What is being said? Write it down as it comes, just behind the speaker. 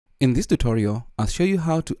In this tutorial, I'll show you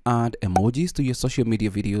how to add emojis to your social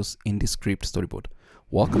media videos in Descript Storyboard.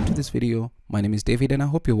 Welcome to this video. My name is David and I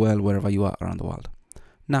hope you're well wherever you are around the world.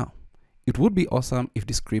 Now, it would be awesome if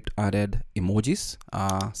Descript added emojis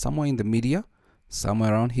somewhere in the media,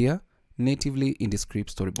 somewhere around here, natively in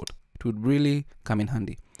Descript Storyboard. It would really come in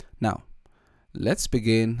handy. Now, let's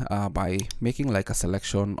begin by making like a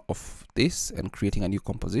selection of this and creating a new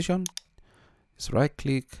composition. Just right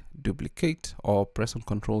click, duplicate, or press on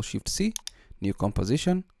Ctrl+Shift+C, new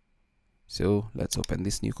composition. So let's open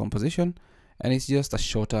this new composition, and it's just a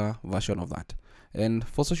shorter version of that. And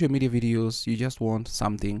for social media videos, you just want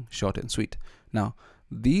something short and sweet. Now,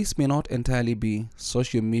 this may not entirely be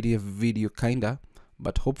social media video kinda,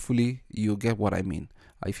 but hopefully you get what I mean.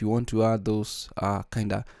 If you want to add those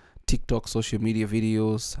kinda TikTok social media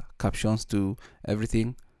videos, captions to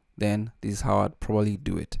everything, then this is how I'd probably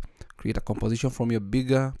do it. Create a composition from your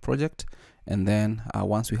bigger project, and then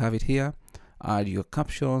once we have it here, add your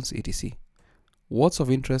captions, etc. What's of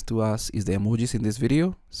interest to us is the emojis in this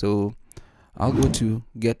video, so I'll go to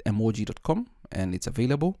getemoji.com and it's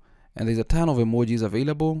available, and there's a ton of emojis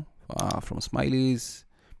available from smileys,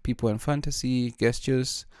 people and fantasy,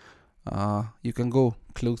 gestures. You can go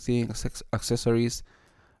clothing, accessories,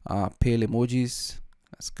 pale emojis,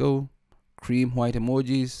 let's go, cream white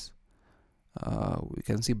emojis, we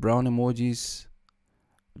can see brown emojis,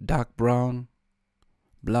 dark brown,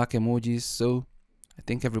 black emojis. So I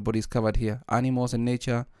think everybody's covered here. Animals and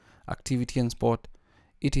nature, activity and sport,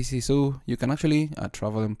 etc. So you can actually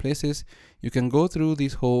travel in places. You can go through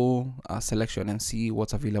this whole selection and see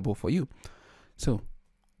what's available for you. So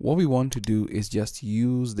what we want to do is just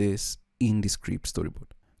use this in Descript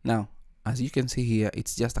Storyboard. Now, as you can see here,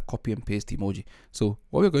 it's just a copy and paste emoji. So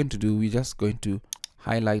what we're going to do, we're just going to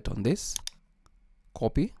highlight on this,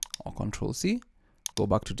 copy or Ctrl+C, go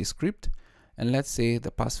back to Descript, and let's say the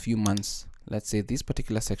past few months, let's say this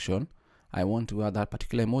particular section, I want to add that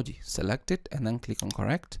particular emoji. Select it and then click on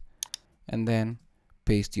correct, and then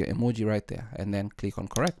paste your emoji right there and then click on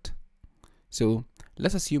correct. So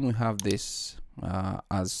let's assume we have this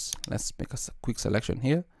let's make a quick selection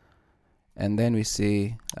here, and then we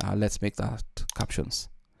say let's make that captions.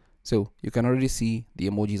 So you can already see the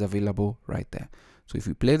emojis available right there. So if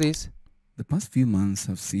we play this, the past few months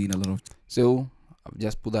have seen a lot of, so I've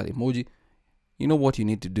just put that emoji. You know what you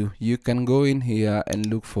need to do, you can go in here and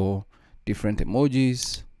look for different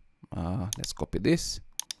emojis. Let's copy this,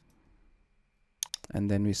 and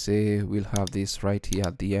then we say we'll have this right here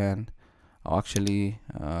at the end, or actually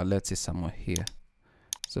let's say somewhere here.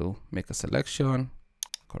 So make a selection,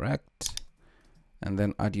 correct, and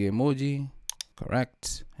then add your emoji,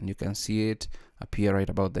 correct, and you can see it appear right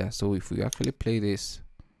about there. So if we actually play this,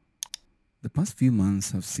 the past few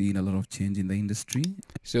months have seen a lot of change in the industry.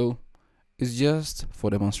 So it's just for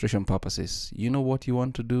demonstration purposes. You know what you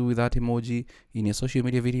want to do with that emoji in your social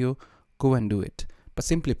media video, go and do it. But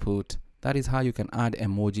simply put, that is how you can add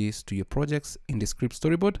emojis to your projects in Descript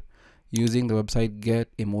Storyboard using the website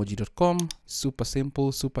getemoji.com. Super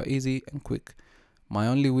simple, super easy and quick. My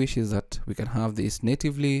only wish is that we can have this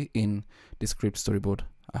natively in Descript Storyboard.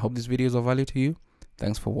 I hope this video is of value to you.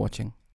 Thanks for watching.